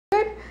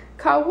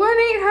Call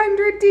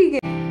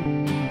 1-800-DEGAN.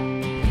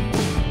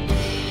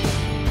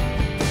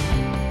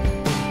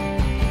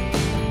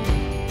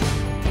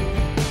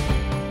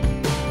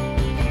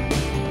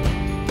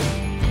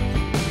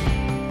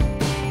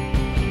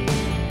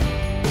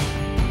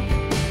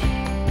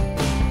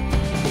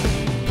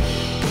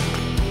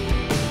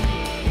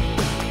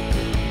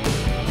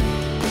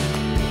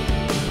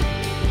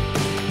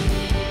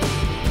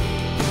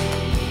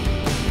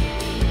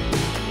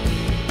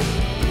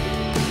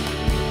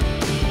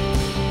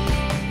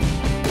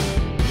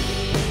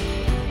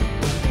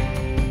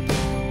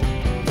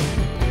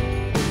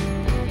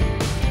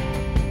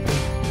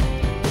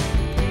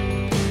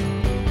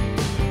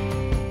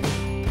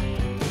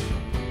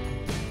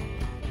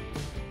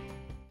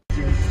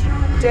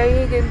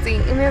 Degan's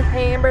eating his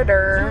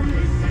hamburger.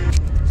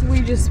 We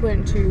just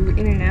went to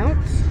In-N-Out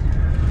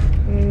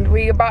and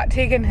we bought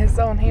Degan his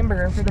own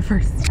hamburger for the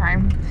first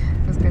time.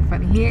 It was good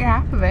fun. He ate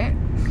half of it.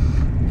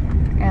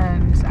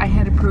 And I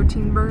had a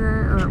protein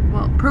burger, or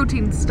well,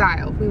 protein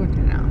style. We went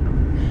to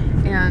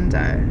In-N-Out. And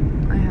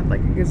I had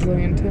like a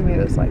gazillion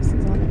tomato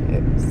slices on it.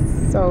 It was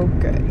so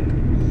good.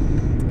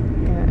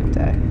 And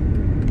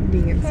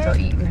Degan's still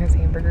eating his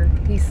hamburger.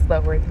 He's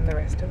slower than the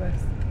rest of us.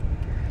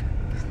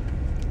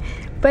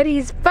 But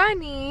he's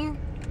funny.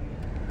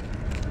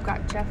 I've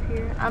got Jeff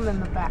here. I'm in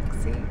the back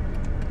seat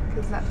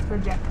because that's where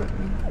Jeff put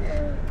me.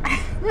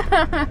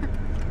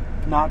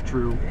 Not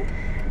true.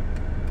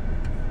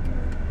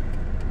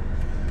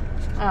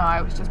 Oh,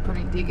 I was just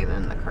putting Degan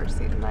in the car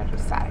seat and I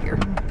just sat here.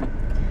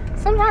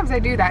 Sometimes I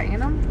do that, you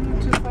know?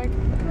 It's just like,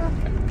 yeah.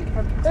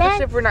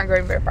 Especially if we're not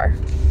going very far.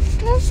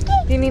 Do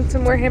you need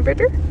some more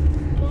hamburger?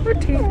 Or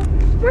tea?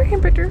 More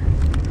hamburger.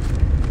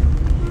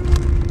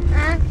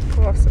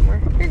 Pull off some more.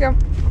 Here you go.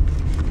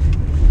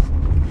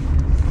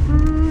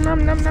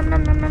 Nom nom nom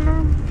nom nom nom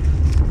nom.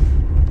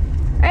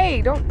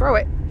 Hey, don't throw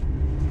it.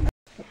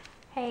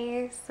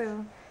 Hey,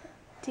 so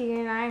Degan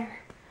and I are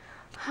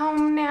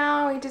home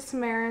now. We did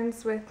some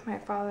errands with my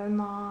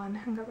father-in-law and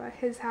hung out at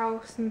his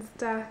house and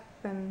stuff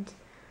and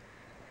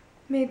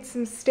made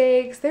some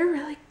steaks. They're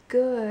really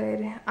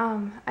good.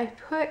 I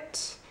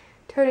put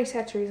Tony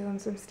Chachere's on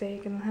some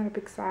steak and had a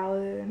big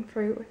salad and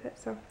fruit with it.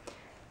 So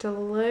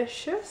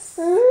delicious,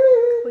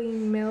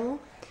 clean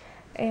meal.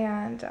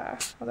 And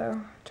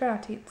although I try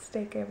not to eat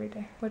steak every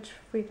day, which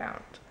we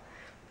don't.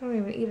 I don't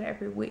even eat it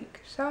every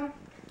week. So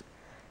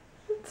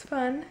it's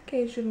fun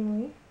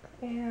occasionally.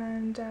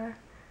 And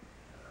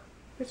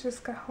we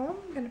just got home.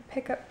 I'm gonna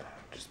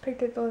just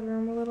picked up the living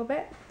room a little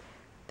bit.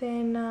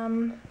 Then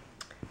we're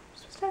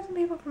supposed to have some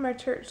people from our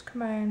church come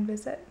by and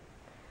visit.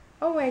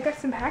 Oh, I got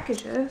some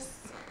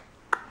packages.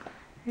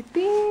 I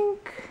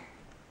think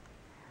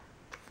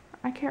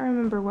I can't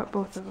remember what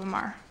both of them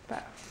are,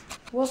 but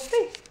we'll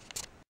see.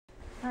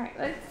 Alright,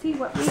 let's see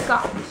what we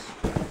got.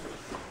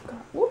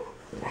 Whoop.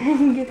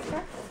 Get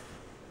that.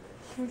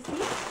 Let me see.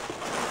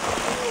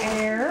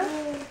 Air.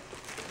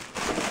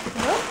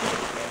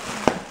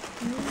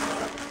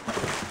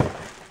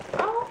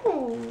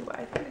 Oh,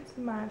 I think it's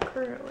my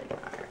curling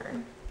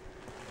iron.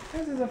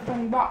 This is a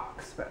fun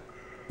box, but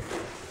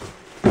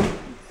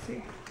let's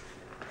see.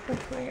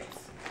 Hopefully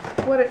it's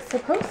what it's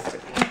supposed to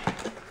be.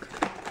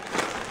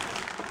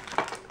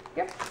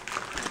 Yep.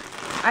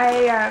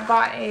 I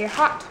got a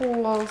Hot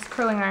Tools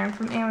curling iron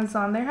from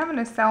Amazon. They're having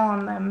a sale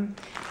on them,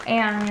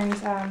 and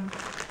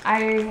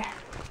I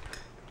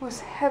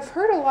have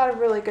heard a lot of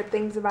really good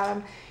things about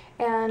them.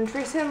 And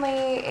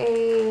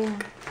recently,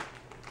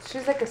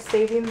 she's like a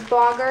savings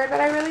blogger that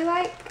I really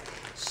like.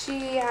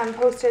 She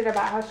posted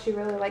about how she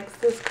really likes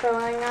this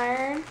curling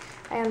iron,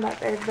 and that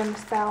there's been a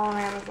sale on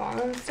Amazon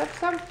and stuff.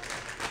 So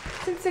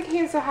since it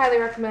came so highly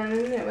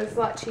recommended, and it was a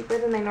lot cheaper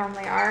than they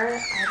normally are,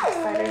 I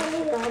decided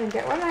to go ahead and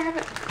get one. I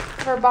haven't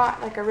ever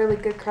bought like a really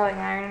good curling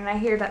iron, and I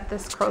hear that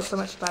this curls so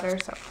much better,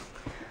 so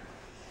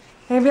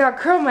maybe I'll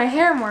curl my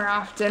hair more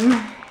often.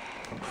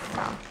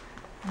 So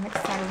I'm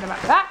excited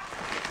about that.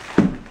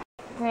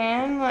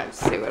 And let's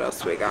see what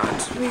else we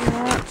got.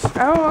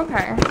 Oh,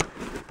 okay.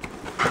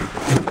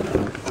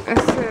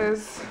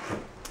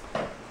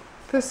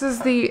 This is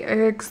the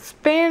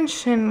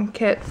expansion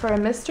kit for a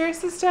mystery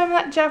system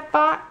that Jeff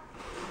bought.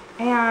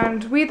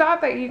 And we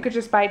thought that you could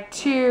just buy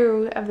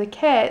 2 of the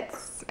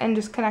kits and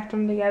just connect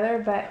them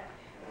together, but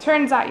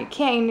turns out you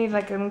can't. You need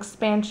like an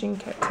expansion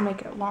kit to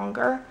make it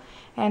longer.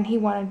 And he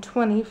wanted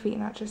 20 feet,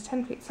 not just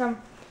 10 feet. So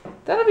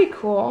that'll be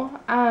cool.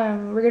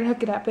 We're gonna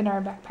hook it up in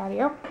our back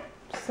patio.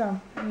 So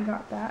we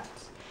got that.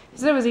 He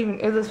said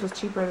this was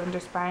cheaper than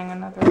just buying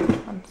another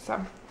one.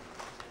 So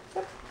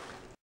yep.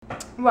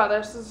 Wow,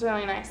 this is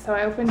really nice. So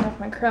I opened up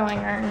my curling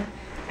iron,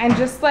 and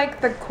just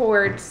like the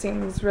cord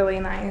seems really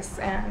nice,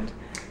 and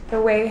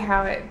the way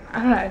how it,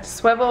 I don't know, it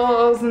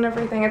swivels and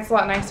everything, it's a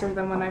lot nicer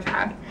than one I've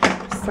had.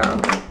 So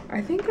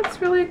I think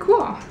it's really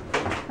cool.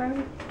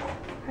 I'm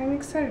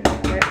excited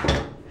about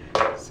it.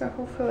 So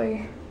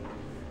hopefully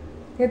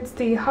it's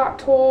the Hot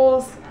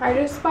Tools. I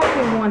just bought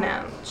the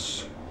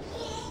 1-inch.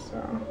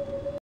 So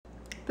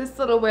this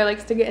little boy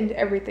likes to get into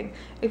everything.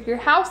 If your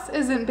house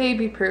isn't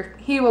baby proof,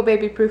 he will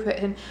baby proof it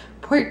and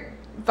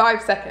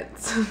 5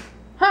 seconds.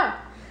 Huh.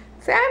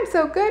 Say I'm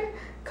so good.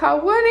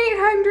 Call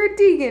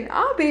 1-800-DEGAN.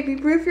 I'll baby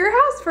proof your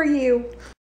house for you.